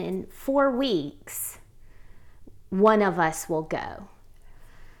In 4 weeks, one of us will go.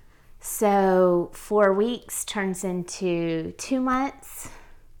 So 4 weeks turns into 2 months.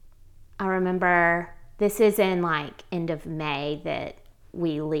 I remember this is in like end of May that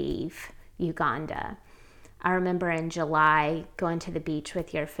we leave Uganda. I remember in July going to the beach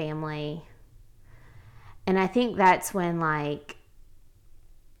with your family. And I think that's when like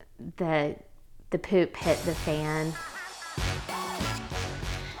the poop hit the fan.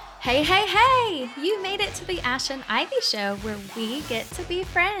 Hey, hey, hey! You made it to the Ash and Ivy Show where we get to be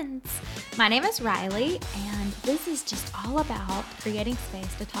friends. My name is Riley, and this is just all about creating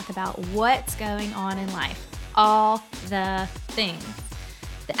space to talk about what's going on in life. All the things.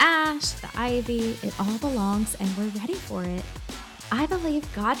 The Ash, the Ivy, it all belongs, and we're ready for it. I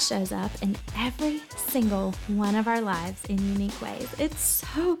believe God shows up in every single one of our lives in unique ways. It's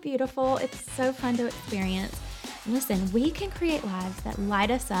so beautiful. It's so fun to experience. Listen, we can create lives that light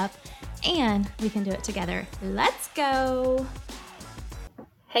us up, and we can do it together. Let's go.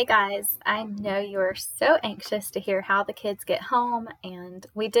 Hey guys, I know you're so anxious to hear how the kids get home, and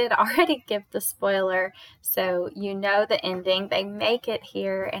we did already give the spoiler, so you know the ending. They make it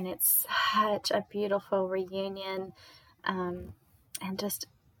here, and it's such a beautiful reunion. I just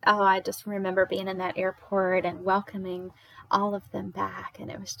remember being in that airport and welcoming all of them back,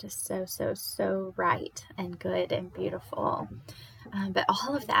 and it was just so right and good and beautiful. But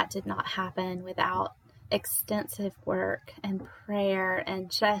all of that did not happen without extensive work and prayer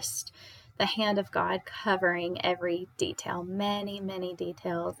and just the hand of God covering every detail, many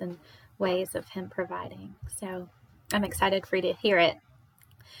details and ways of Him providing. So I'm excited for you to hear it.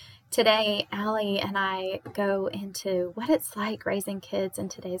 Today, Allie and I go into what it's like raising kids in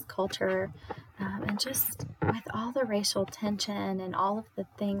today's culture, and just with all the racial tension and all of the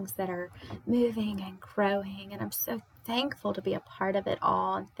things that are moving and growing. And I'm so thankful to be a part of it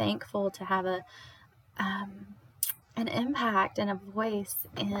all, and thankful to have an impact and a voice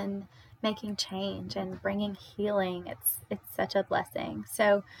in making change and bringing healing. It's such a blessing.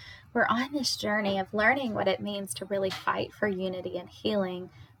 So we're on this journey of learning what it means to really fight for unity and healing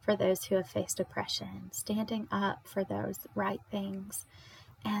for those who have faced oppression, standing up for those right things.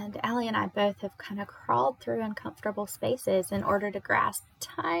 And Allie and I both have kind of crawled through uncomfortable spaces in order to grasp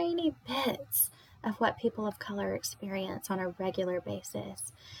tiny bits of what people of color experience on a regular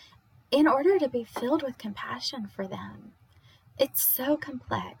basis, in order to be filled with compassion for them. It's so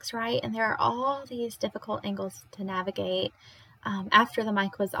complex, right? And there are all these difficult angles to navigate. After the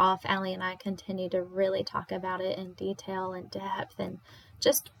mic was off, Allie and I continued to really talk about it in detail and depth, and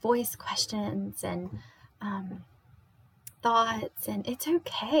just voice questions and thoughts. And it's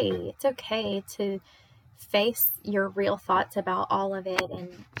okay to face your real thoughts about all of it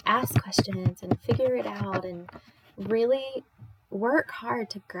and ask questions and figure it out and really work hard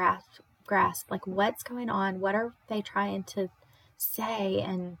to grasp like what's going on, what are they trying to say,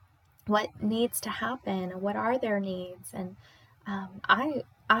 and what needs to happen, and what are their needs. And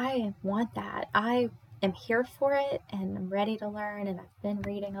I want that. I am here for it, and I'm ready to learn, and I've been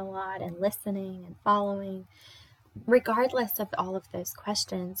reading a lot and listening and following. Regardless of all of those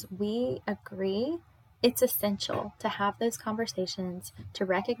questions, we agree it's essential to have those conversations, to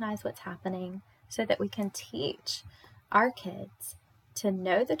recognize what's happening so that we can teach our kids to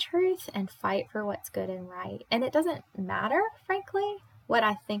know the truth and fight for what's good and right. And it doesn't matter, frankly, what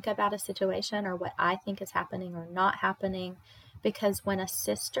I think about a situation or what I think is happening or not happening, because when a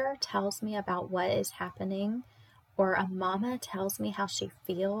sister tells me about what is happening, or a mama tells me how she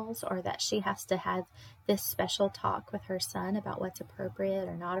feels, or that she has to have this special talk with her son about what's appropriate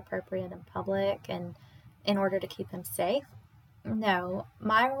or not appropriate in public and in order to keep him safe, no,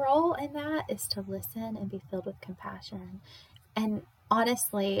 my role in that is to listen and be filled with compassion. And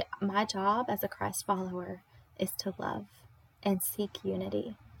honestly, my job as a Christ follower is to love and seek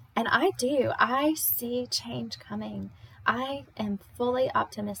unity. And I see change coming. I am fully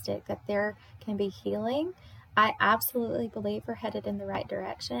optimistic that there can be healing. I absolutely believe we're headed in the right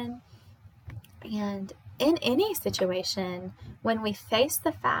direction. And in any situation, when we face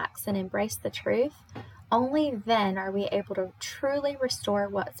the facts and embrace the truth, only then are we able to truly restore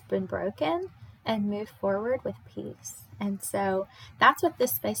what's been broken and move forward with peace. And so that's what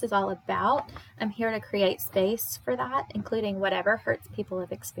this space is all about. I'm here to create space for that, including whatever hurts people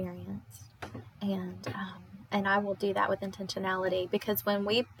have experienced. And I will do that with intentionality, because when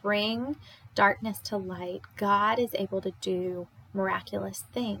we bring darkness to light, God is able to do miraculous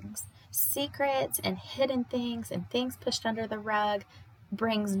things. Secrets and hidden things and things pushed under the rug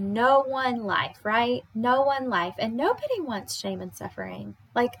brings no one life, right? No one life. And nobody wants shame and suffering.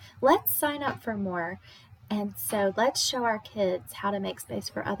 Like, let's sign up for more. And so let's show our kids how to make space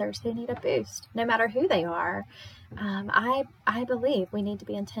for others who need a boost, no matter who they are. I believe we need to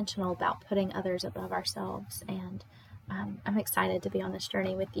be intentional about putting others above ourselves, and I'm excited to be on this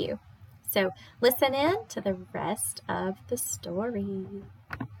journey with you. So listen in to the rest of the story.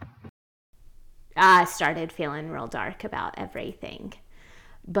 I started feeling real dark about everything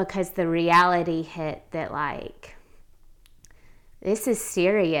because the reality hit that, like, this is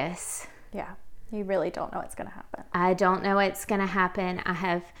serious. Yeah, you really don't know what's going to happen. I don't know what's going to happen. I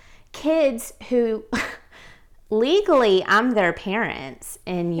have kids who legally I'm their parents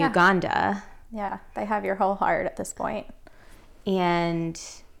in Uganda. Yeah, they have your whole heart at this point. And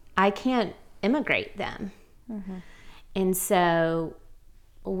I can't immigrate them. Mm-hmm. And so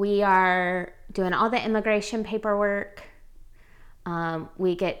we are doing all the immigration paperwork.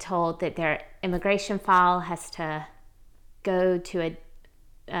 We get told that their immigration file has to go to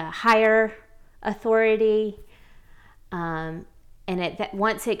a higher authority. And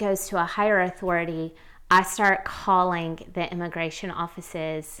once it goes to a higher authority, I start calling the immigration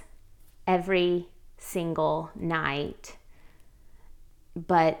offices every single night.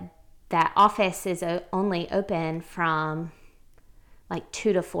 But that office is only open from like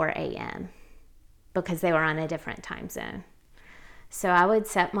 2 to 4 a.m. because they were on a different time zone. So I would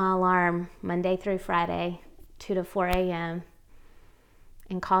set my alarm Monday through Friday, 2 to 4 a.m.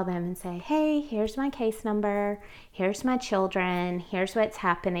 and call them and say, hey, here's my case number. Here's my children. Here's what's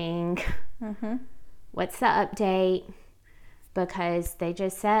happening. Mm-hmm. What's the update? Because they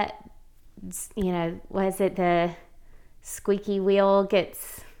just said, was it the squeaky wheel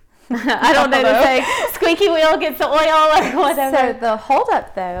gets... I don't know to say squeaky wheel gets the oil or whatever. So the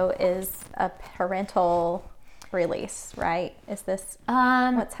holdup, though, is a parental release, right? Is this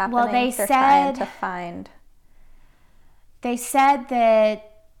what's happening? Well, They're trying to find... They said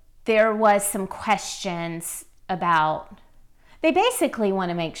that there was some questions about... They basically want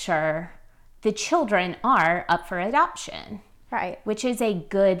to make sure the children are up for adoption. Right. Which is a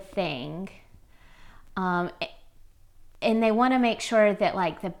good thing. And they want to make sure that,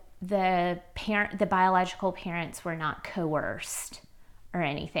 like, the biological parents were not coerced or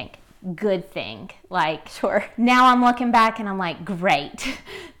anything. Good thing. Like, sure. Now I'm looking back and I'm like, great.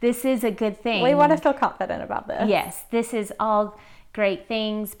 This is a good thing. We want to feel confident about this. Yes, this is all great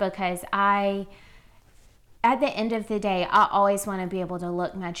things because at the end of the day, I always want to be able to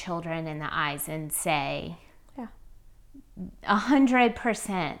look my children in the eyes and say,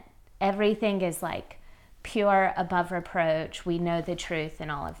 100%, everything is like pure, above reproach. We know the truth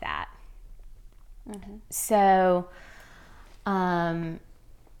and all of that. Mm-hmm. So,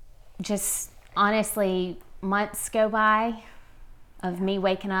 just honestly, months go by of me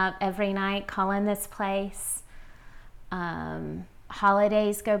waking up every night, calling this place.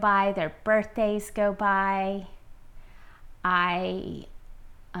 Holidays go by, their birthdays go by.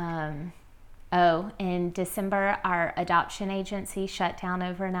 In December, our adoption agency shut down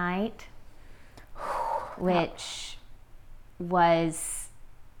overnight, which was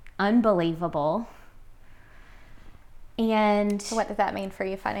unbelievable. And so what did that mean for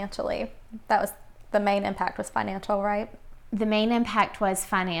you financially? That was the main impact, was financial, right? The main impact was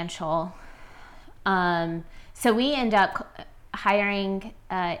financial. So we end up hiring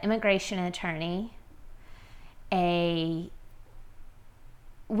an immigration attorney.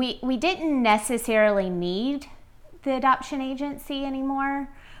 We didn't necessarily need the adoption agency anymore,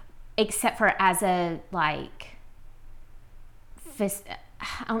 except for as a, like,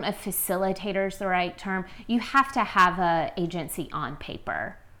 I don't know if facilitator is the right term. You have to have an agency on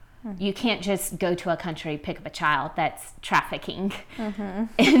paper. Mm-hmm. You can't just go to a country, pick up a child. That's trafficking. Mm-hmm.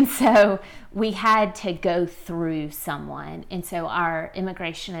 And so we had to go through someone. And so our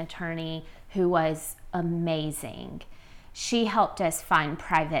immigration attorney, who was amazing, she helped us find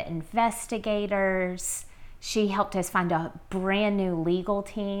private investigators. She helped us find a brand new legal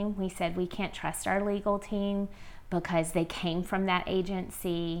team. We said we can't trust our legal team because they came from that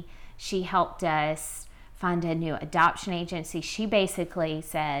agency. She helped us find a new adoption agency. She basically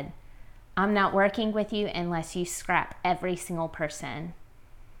said, I'm not working with you unless you scrap every single person.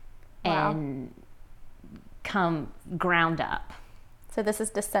 Wow. And come ground up. So this is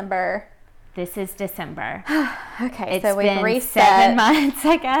December. This is December. Okay, it's so we've been reset 7 months,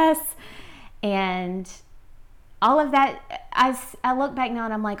 I guess. And all of that, I look back now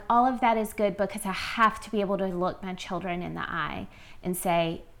and I'm like, all of that is good because I have to be able to look my children in the eye and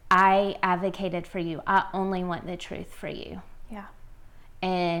say, I advocated for you. I only want the truth for you. Yeah.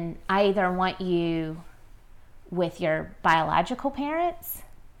 And I either want you with your biological parents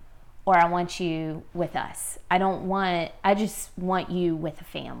or I want you with us. I just want you with a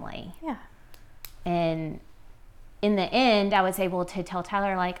family. Yeah. And in the end, I was able to tell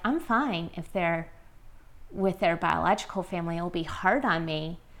Tyler, like, I'm fine if they're with their biological family. It'll be hard on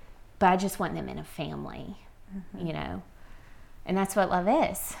me, but I just want them in a family, you know? And that's what love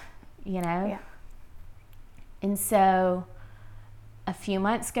is, you know? Yeah. And so a few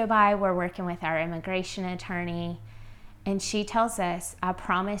months go by, we're working with our immigration attorney, and she tells us, I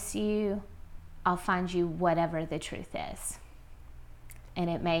promise you, I'll find you whatever the truth is. And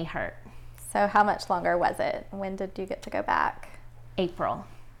it may hurt. So how much longer was it? When did you get to go back? April.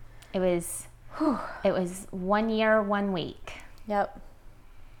 It was 1 year, 1 week. Yep.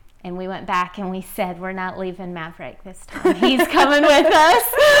 And we went back and we said, we're not leaving Maverick this time. He's coming with us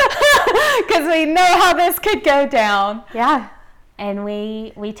because we know how this could go down. Yeah. And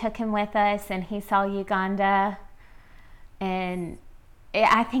we took him with us, and he saw Uganda. And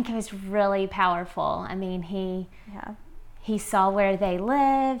I think it was really powerful. I mean, he saw where they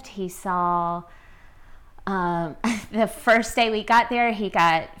lived. He saw the first day we got there, he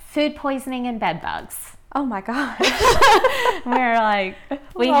got food poisoning and bed bugs. Oh my gosh. We were like,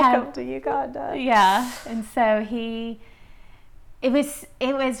 welcome to Uganda. Yeah. And so it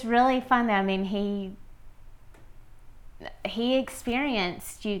was really fun. I mean, he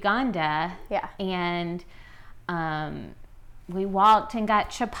experienced Uganda. Yeah. And we walked and got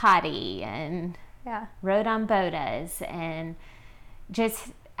chapati and rode on bodas and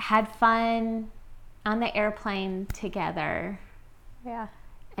just had fun on the airplane together. Yeah.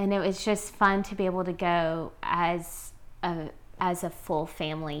 And it was just fun to be able to go as a full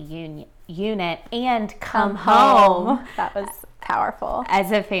family unit and come home. That was powerful.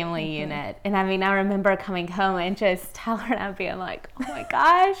 As a family unit. And I mean, I remember coming home and just Tyler and I being like, oh my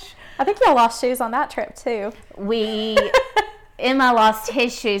gosh. I think y'all lost shoes on that trip too. Emma lost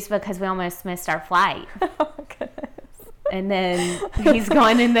his shoes because we almost missed our flight. Oh my goodness. And then he's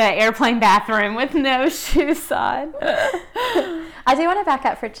going in the airplane bathroom with no shoes on. I do want to back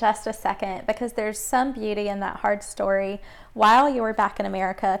up for just a second because there's some beauty in that hard story. While you were back in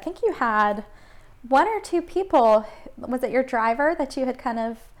America, I think you had 1 or 2 people, was it your driver that you had kind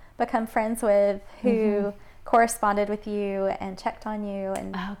of become friends with who corresponded with you and checked on you?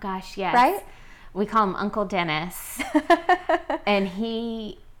 And oh gosh, yes. Right? We call him Uncle Dennis. And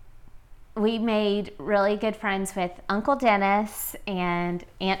we made really good friends with Uncle Dennis and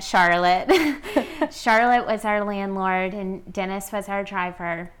Aunt Charlotte. Charlotte was our landlord and Dennis was our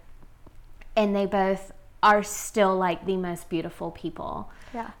driver. And they both are still like the most beautiful people.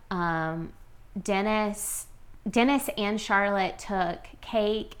 Yeah. Dennis and Charlotte took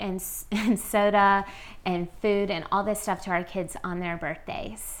cake and soda and food and all this stuff to our kids on their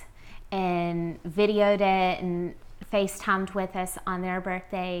birthdays and videoed it and FaceTimed with us on their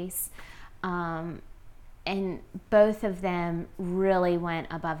birthdays. And both of them really went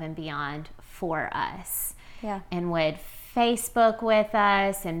above and beyond for us. Yeah. And would Facebook with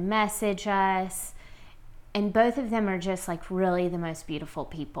us and message us. And both of them are just like really the most beautiful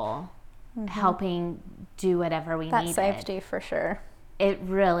people, helping do whatever we needed. That saved you for sure. It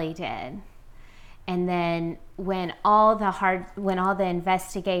really did. And then when all the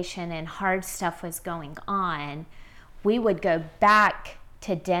investigation and hard stuff was going on, we would go back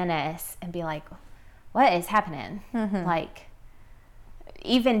to Dennis and be like, what is happening? Like,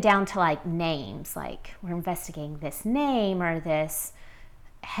 even down to like names, like we're investigating this name or this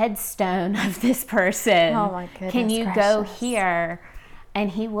headstone of this person. Oh my goodness. Can you gracious. go here?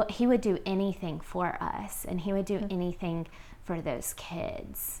 And he would do anything for us, and he would do anything for those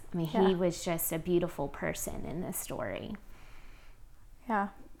kids. I mean, he was just a beautiful person in this story. Yeah.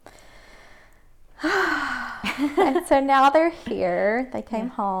 And so now they're here. They came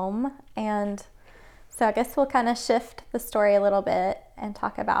home, and so I guess we'll kind of shift the story a little bit and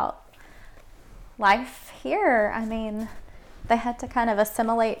talk about life here. I mean, they had to kind of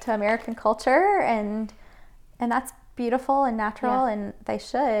assimilate to American culture, and that's beautiful and natural, and they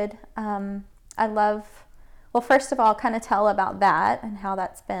should. I love, well, first of all, kind of tell about that and how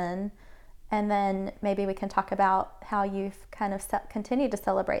that's been, and then maybe we can talk about how you've kind of continued to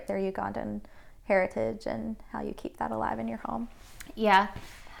celebrate their Ugandan heritage and how you keep that alive in your home. Yeah.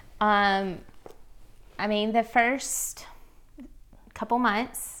 I mean, the first couple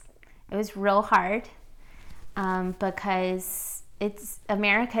months, it was real hard because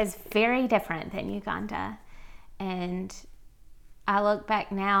America is very different than Uganda. And I look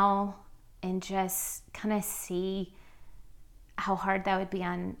back now and just kind of see how hard that would be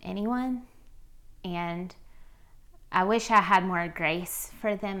on anyone. And I wish I had more grace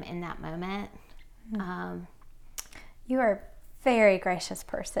for them in that moment. You are a very gracious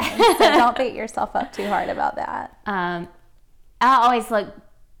person, so don't beat yourself up too hard about that. I always look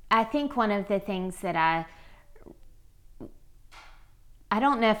I think one of the things that I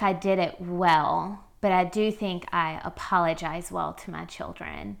don't know if I did it well, but I do think I apologize well to my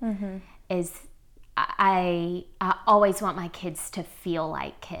children. Is I always want my kids to feel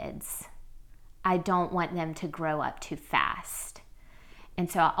like kids. I don't want them to grow up too fast.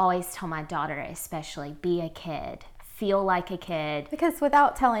 And so I always tell my daughter especially, be a kid, feel like a kid. Because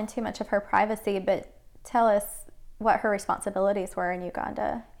without telling too much of her privacy, but tell us what her responsibilities were in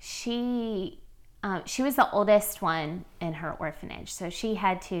Uganda. She was the oldest one in her orphanage, so she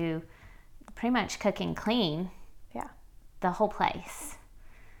had to pretty much cook and clean the whole place.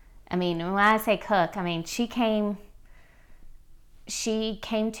 I mean, when I say cook, I mean she came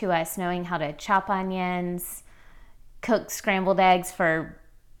to us knowing how to chop onions, cook scrambled eggs for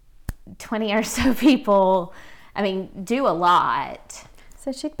 20 or so people. I mean, do a lot.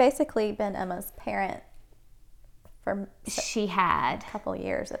 So she'd basically been Emma's parent for she had a couple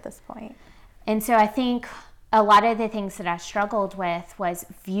years at this point. And so I think a lot of the things that I struggled with was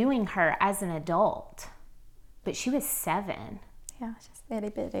viewing her as an adult. But she was 7. Yeah, just itty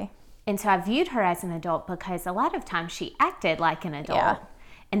bitty. And so I viewed her as an adult because a lot of times she acted like an adult. Yeah.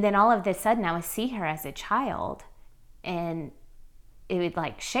 And then all of a sudden I would see her as a child and it would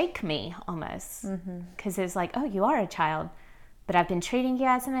like shake me almost. Because it was like, oh, you are a child, but I've been treating you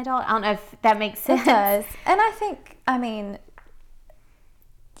as an adult. I don't know if that makes sense. It does. And I think, I mean,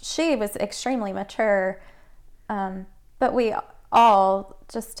 she was extremely mature, but we all,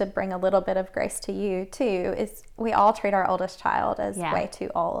 just to bring a little bit of grace to you too, is we all treat our oldest child as way too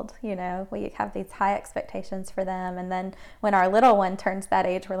old. You know, we have these high expectations for them, and then when our little one turns that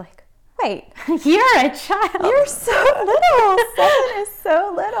age, we're like, wait, you're a child. You're so little. 7 is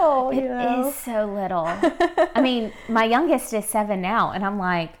so little. It is so little. I mean, my youngest is 7 now, and I'm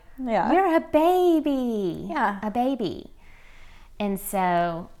like, you're a baby. Yeah, a baby. And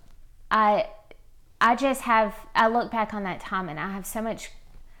so I look back on that time and I have so much,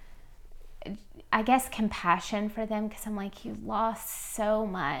 I guess, compassion for them because I'm like, you lost so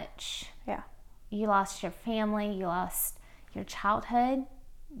much. Yeah. You lost your family, you lost your childhood,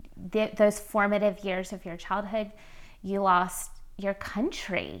 those formative years of your childhood, you lost your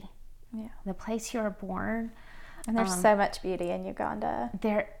country, the place you were born. And there's so much beauty in Uganda.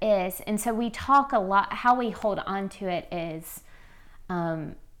 There is. And so we talk a lot, how we hold on to it is,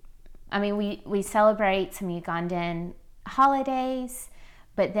 I mean, we celebrate some Ugandan holidays,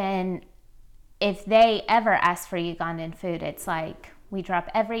 but then if they ever ask for Ugandan food, it's like we drop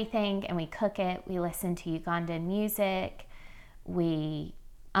everything and we cook it. We listen to Ugandan music.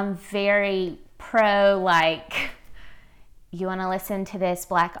 I'm very pro, like, you want to listen to this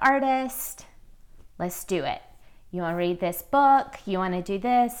Black artist? Let's do it. You want to read this book? You want to do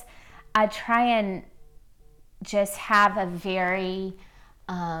this? I try and just have a very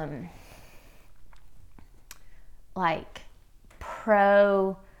like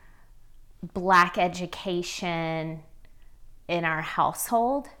pro Black education in our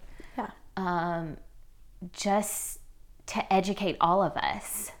household. Just to educate all of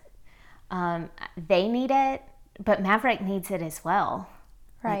us. They need it, but Maverick needs it as well.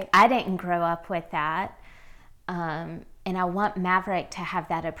 Right. Like, I didn't grow up with that. And I want Maverick to have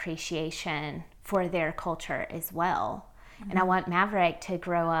that appreciation for their culture as well. And I want Maverick to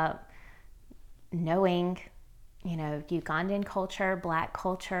grow up knowing, you know, Ugandan culture, Black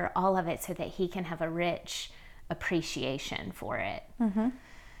culture, all of it, so that he can have a rich appreciation for it.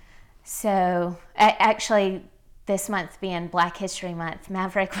 So actually, this month being Black History Month,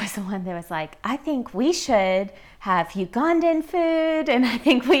 Maverick was the one that was like, I think we should have Ugandan food, and I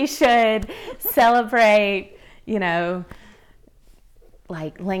think we should celebrate, you know,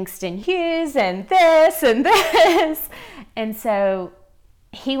 like Langston Hughes and this and this. And so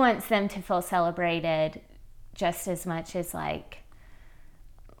he wants them to feel celebrated just as much as like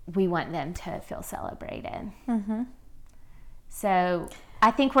we want them to feel celebrated. So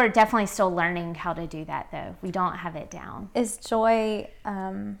I think we're definitely still learning how to do that, though. We don't have it down. Is Joy,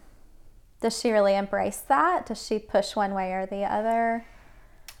 does she really embrace that? Does she push one way or the other?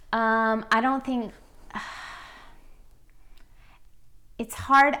 I don't think... it's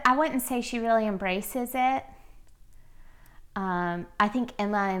hard. I wouldn't say she really embraces it. I think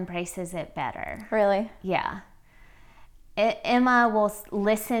Emma embraces it better. Really? Yeah. Emma will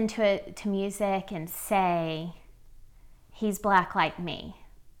listen to music and say, he's Black like me.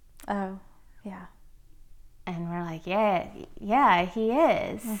 Oh, yeah. And we're like, yeah, he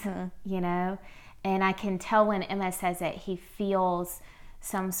is, you know? And I can tell when Emma says it, he feels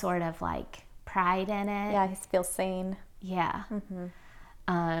some sort of like pride in it. Yeah, he feels seen. Yeah.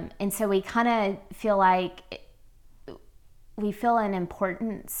 And so we kind of feel like we feel an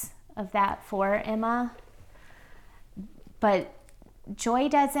importance of that for Emma, but Joy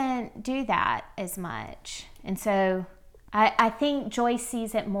doesn't do that as much. And so I think Joy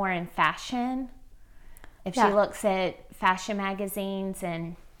sees it more in fashion. If she looks at fashion magazines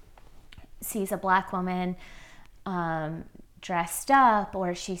and sees a Black woman dressed up,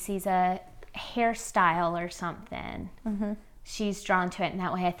 or she sees a hairstyle or something, she's drawn to it in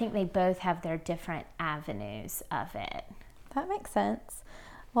that way. I think they both have their different avenues of it. That makes sense.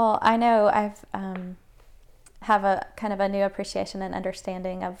 Well, I know I've have a kind of a new appreciation and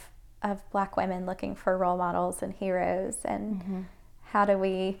understanding of Black women looking for role models and heroes, and how do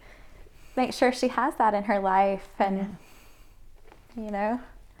we make sure she has that in her life, and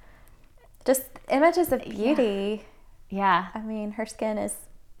just images of beauty. Yeah. I mean, her skin is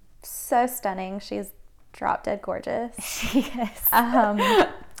so stunning. She's drop dead gorgeous. She is.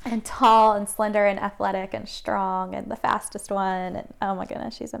 And tall and slender and athletic and strong and the fastest one. And oh my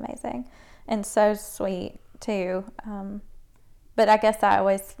goodness, she's amazing. And so sweet too. But I guess I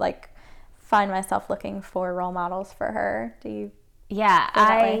always find myself looking for role models for her. Do you? Yeah,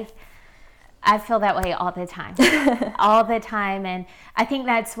 I feel that way all the time. All the time. And I think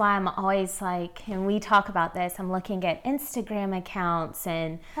that's why I'm always and we talk about this, I'm looking at Instagram accounts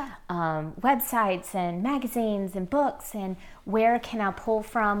and websites and magazines and books, and where can I pull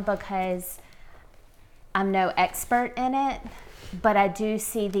from, because I'm no expert in it, but I do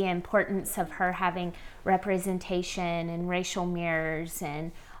see the importance of her having representation and racial mirrors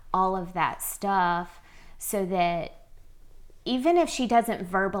and all of that stuff, so that even if she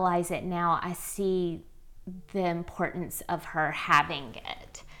doesn't verbalize it now, I see the importance of her having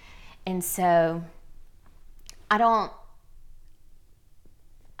it. And so I don't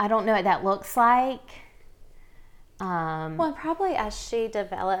know what that looks like. Well, probably as she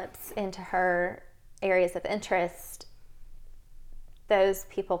develops into her areas of interest, those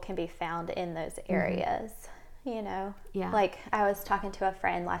people can be found in those areas, Yeah. Like, I was talking to a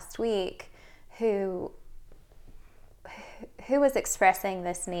friend last week who was expressing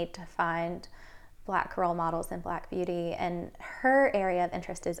this need to find Black role models and Black beauty, and her area of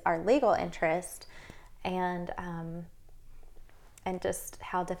interest is our legal interest, and just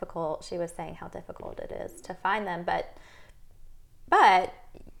how difficult, she was saying how difficult it is to find them, but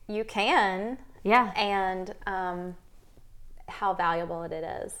you can, and how valuable it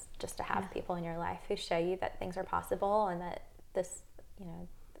is just to have people in your life who show you that things are possible, and that this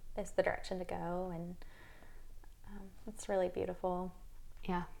is the direction to go, and it's really beautiful.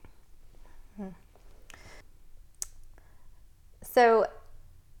 Yeah. So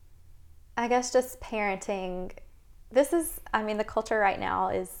I guess just parenting, the culture right now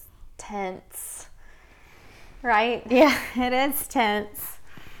is tense, right? Yeah, it is tense.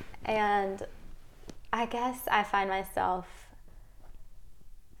 And I guess I find myself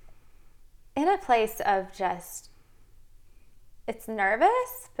in a place of just, it's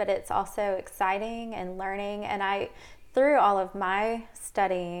nervous, but it's also exciting and learning. And through all of my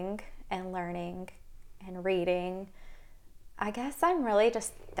studying and learning and reading, I guess I'm really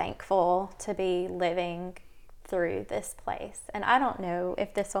just thankful to be living through this place. And I don't know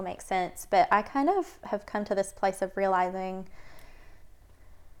if this will make sense, but I kind of have come to this place of realizing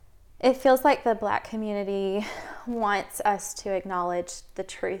it feels like the Black community wants us to acknowledge the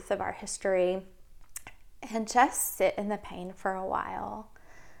truth of our history and just sit in the pain for a while.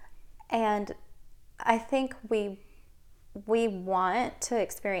 And I think we want to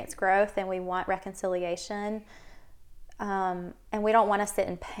experience growth, and we want reconciliation, and we don't want to sit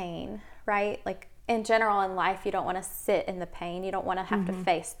in pain, right? Like, in general in life, you don't want to sit in the pain. You don't want to have to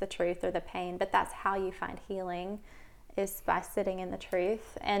face the truth or the pain, but that's how you find healing, is by sitting in the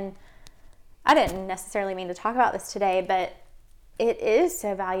truth. And I didn't necessarily mean to talk about this today, but it is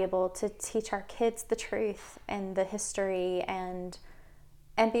so valuable to teach our kids the truth and the history, and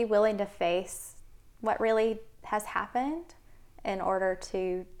be willing to face what really has happened in order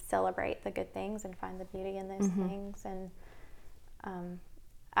to celebrate the good things and find the beauty in those things. And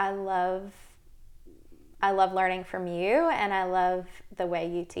I love learning from you, and I love the way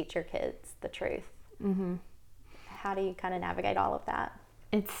you teach your kids the truth. How do you kind of navigate all of that?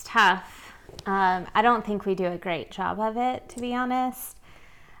 It's tough. I don't think we do a great job of it, to be honest.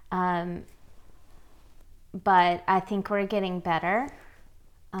 But I think we're getting better.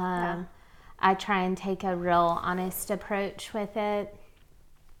 I try and take a real honest approach with it.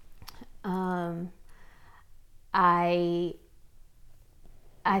 I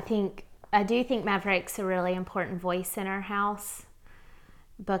do think Maverick's a really important voice in our house,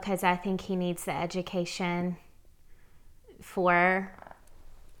 because I think he needs the education for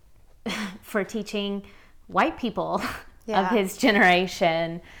teaching white people of his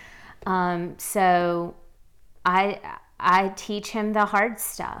generation. So I teach him the hard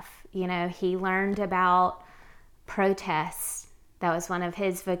stuff. You know, he learned about protests. That was one of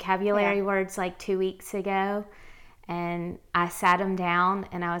his vocabulary words like 2 weeks ago. And I sat him down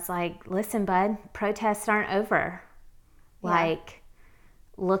and I was like, listen, bud, protests aren't over. Like,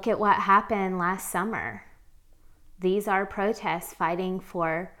 look at what happened last summer. These are protests fighting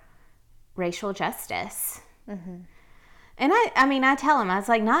for racial justice. And I tell him, I was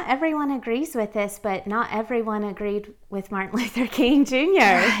like, not everyone agrees with this, but not everyone agreed with Martin Luther King Jr.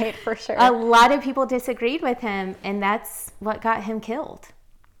 Right, for sure. A lot of people disagreed with him, and that's what got him killed.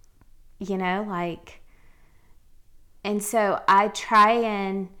 You know, like, and so I try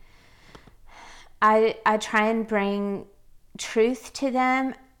and bring truth to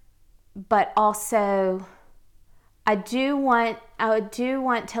them, but also I do want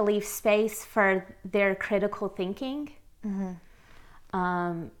to leave space for their critical thinking.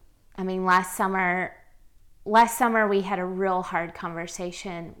 Last summer we had a real hard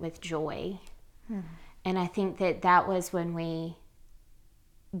conversation with Joy. And I think that was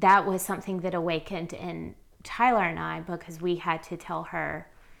something that awakened in Tyler and I, because we had to tell her,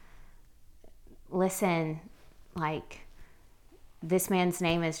 listen, like, this man's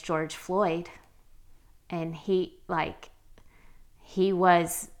name is George Floyd, and he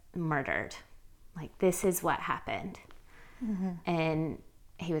was murdered. Like, this is what happened. And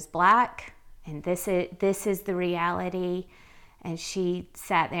he was Black, and this is the reality. And she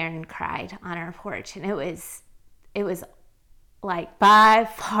sat there and cried on our porch, and it was like by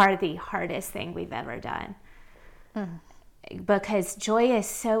far the hardest thing we've ever done. Because Joy is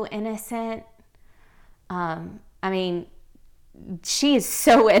so innocent. She is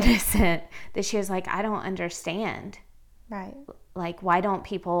so innocent that she was like, I don't understand. Right. Like, why don't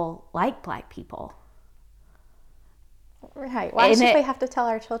people like Black people? Right. Why should we have to tell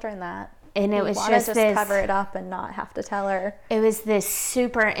our children that? And it was just cover it up and not have to tell her. It was this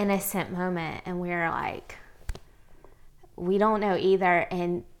super innocent moment, and we were like, we don't know either.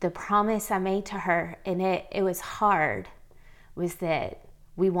 And the promise I made to her, and it was hard, was that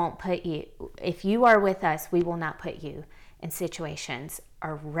we won't put you, if you are with us, we will not put you in situations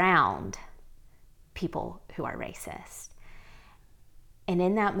around people who are racist. And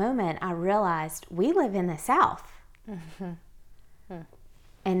in that moment, I realized we live in the South.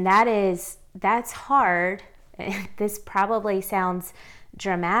 And that's hard. This probably sounds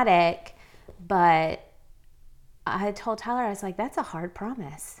dramatic, but I told Tyler, I was like, that's a hard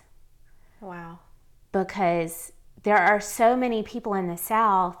promise. Wow. Because there are so many people in the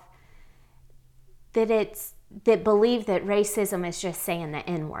South that believe that racism is just saying the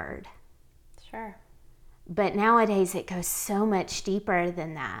N-word. Sure. But nowadays it goes so much deeper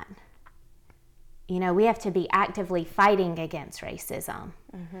than that. You know, we have to be actively fighting against racism.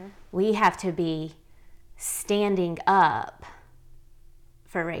 We have to be standing up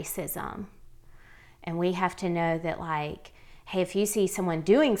for racism. And we have to know that, like, hey, if you see someone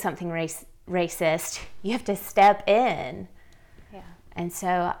doing something racist, you have to step in. Yeah. And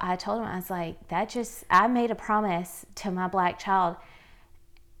so I told him, I was like, I made a promise to my Black child,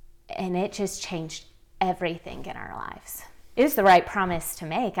 and it just changed everything in our lives. It was the right promise to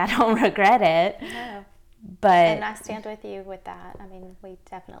make. I don't regret it. No. And I stand with you with that. I mean, we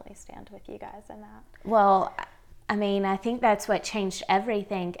definitely stand with you guys in that. Well, I mean, I think that's what changed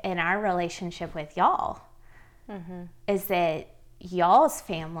everything in our relationship with y'all. Is that y'all's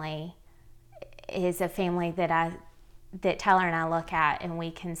family is a family that Tyler and I look at, and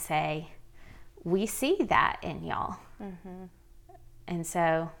we can say, we see that in y'all. And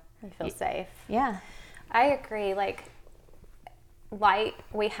so we feel safe. Yeah. I agree. Like, light,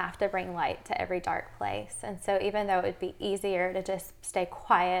 we have to bring light to every dark place. And so even though it would be easier to just stay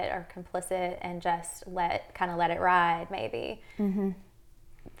quiet or complicit and just let it ride, maybe,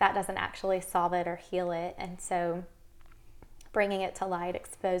 that doesn't actually solve it or heal it. And so bringing it to light,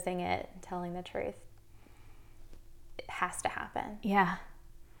 exposing it, telling the truth, it has to happen. Yeah.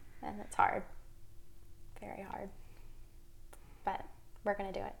 And it's hard. Very hard. But we're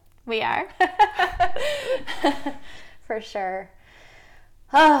going to do it. We are. For sure.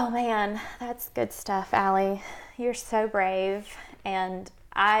 Oh man, that's good stuff, Allie. You're so brave, and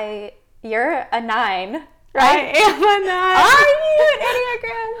you're a 9, right? I am a 9. Are you an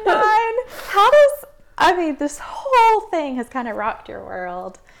Enneagram 9? This whole thing has kind of rocked your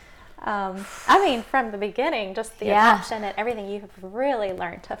world. From the beginning, just the adoption and everything, you have really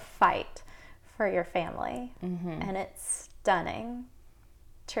learned to fight for your family, and it's stunning.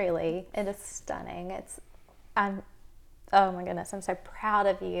 Truly, it is stunning. Oh my goodness, I'm so proud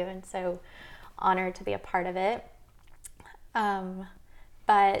of you and so honored to be a part of it.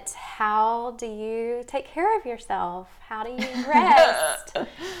 But how do you take care of yourself? How do you rest?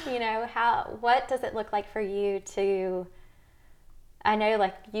 What does it look like for you to, I know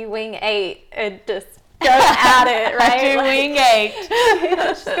like you wing 8 and just go at it, right? I do wing 8. I'm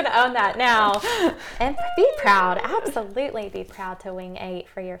just going to own that now. And be proud. Absolutely be proud to wing 8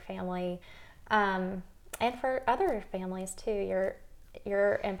 for your family. And for other families too.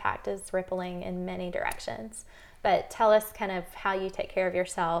 Your impact is rippling in many directions. But tell us kind of how you take care of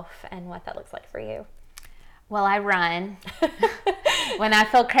yourself and what that looks like for you. Well, I run. When I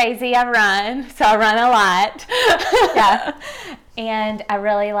feel crazy, I run. So I run a lot. Yeah. And I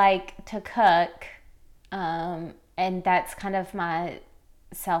really like to cook. And that's kind of my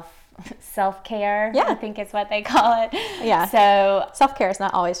self-care, I think is what they call it. Yeah. So self-care is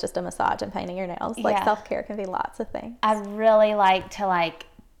not always just a massage and painting your nails. Like self-care can be lots of things. I really like to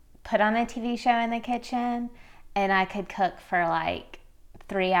put on a TV show in the kitchen, and I could cook for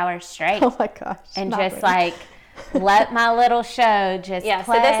 3 hours straight. Oh my gosh. And just let my little show just play.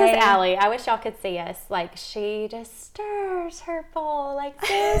 So this is Allie. I wish y'all could see us. She just stirs her bowl so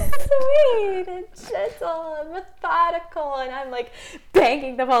sweet and gentle and methodical, and I'm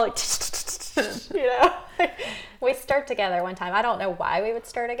banging the bowl We stirred together one time. I don't know why we would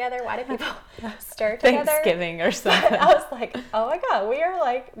stir together. Why do people stir together? Thanksgiving or something. I was like, oh my God, we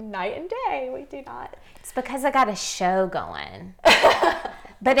are night and day. We do not. It's because I got a show going.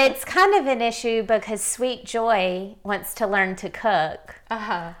 But it's kind of an issue because Sweet Joy wants to learn to cook.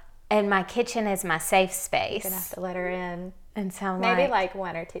 Uh-huh. And my kitchen is my safe space. You're going to have to let her in. And so maybe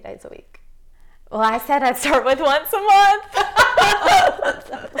 1 or 2 days a week. Well, I said I'd start with once a month.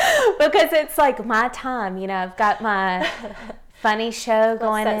 Because it's my time. I've got my funny show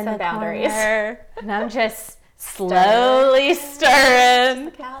going in the corner. And I'm just slowly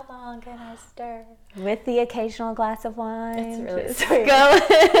stirring. How long can I stir? With the occasional glass of wine. It's really sweet. Going.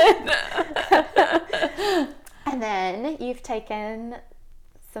 And then you've taken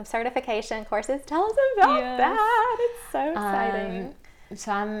some certification courses. Tell us about that. It's so exciting.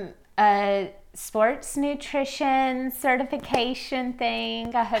 So I'm a sports nutrition certification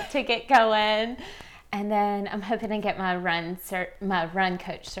thing. I hope to get going. And then I'm hoping to get my run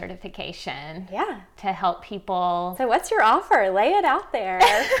coach certification. Yeah. To help people. So what's your offer? Lay it out there.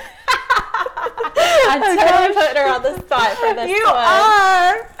 I'm totally putting her on the spot for this one. You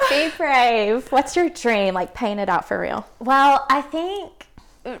are. Be brave. What's your dream? Paint it out for real. Well, I think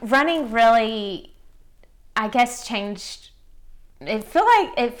running really, I guess, changed. It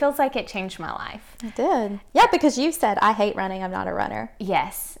feels like it changed my life. It did. Yeah, because you said, I hate running. I'm not a runner.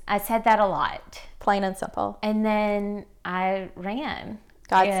 Yes, I said that a lot. Plain and simple. And then I ran.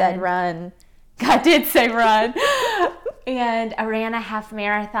 God said run. God did say run. And I ran a half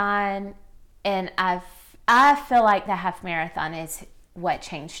marathon, and I feel like the half marathon is what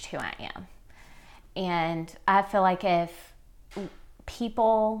changed who I am. And I feel like if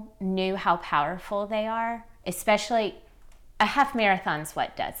people knew how powerful they are, especially a half marathon's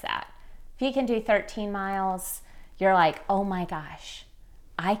what does that. If you can do 13 miles, you're like, oh my gosh,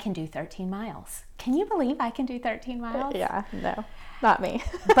 I can do 13 miles. Can you believe I can do 13 miles? Yeah, no, not me.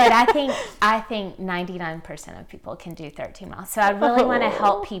 But I think 99% of people can do 13 miles. So I really want to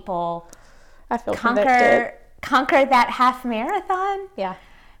help people conquer that half marathon. Yeah.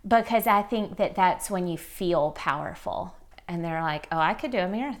 Because I think that's when you feel powerful. And they're like, oh, I could do a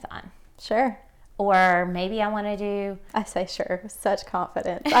marathon. Sure. Or maybe I want to do... I say sure with such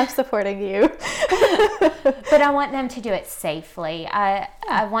confidence. I'm supporting you. But I want them to do it safely. I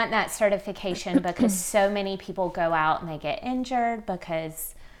want that certification because so many people go out and they get injured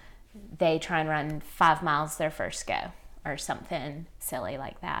because they try and run 5 miles their first go or something silly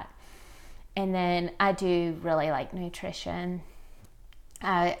like that. And then I do really like nutrition.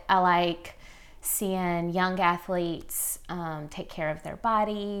 I like seeing young athletes take care of their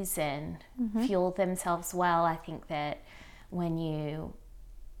bodies and fuel themselves well. I think that when you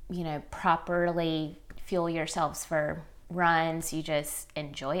properly fuel yourselves for runs, you just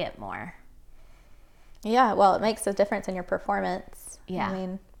enjoy it more. Yeah, well, it makes a difference in your performance. Yeah. I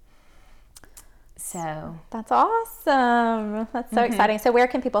mean, so that's awesome. That's so exciting. So where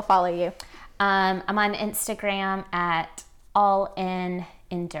can people follow you? I'm on Instagram at All In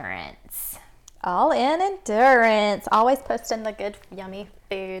Endurance. All In Endurance. Always posting the good, yummy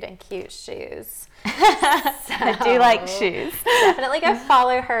food and cute shoes. I do like shoes. Definitely go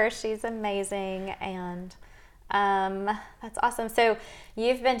follow her. She's amazing. And that's awesome. So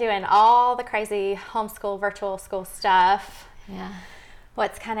you've been doing all the crazy homeschool, virtual school stuff. Yeah.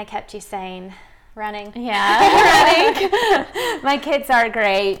 What's kind of kept you sane? Running? Yeah, running. My kids are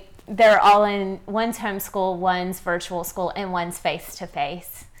great. they're all in, one's homeschool, one's virtual school, and one's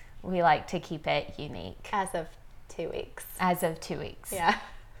face-to-face. We like to keep it unique. As of 2 weeks. As of 2 weeks. Yeah.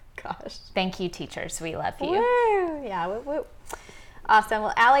 Gosh. Thank you, teachers. We love you. Woo! Yeah, woo woo. Awesome.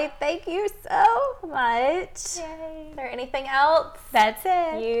 Well, Allie, thank you so much. Yay. Is there anything else? That's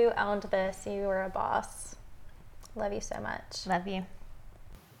it. You owned this. You were a boss. Love you so much. Love you.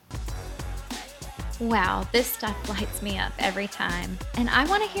 Wow, this stuff lights me up every time. And I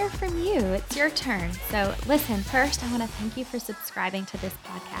want to hear from you. It's your turn. So listen, first, I want to thank you for subscribing to this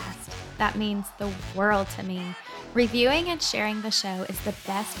podcast. That means the world to me. Reviewing and sharing the show is the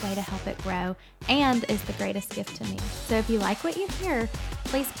best way to help it grow and is the greatest gift to me. So if you like what you hear,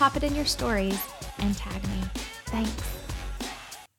 please pop it in your stories and tag me. Thanks.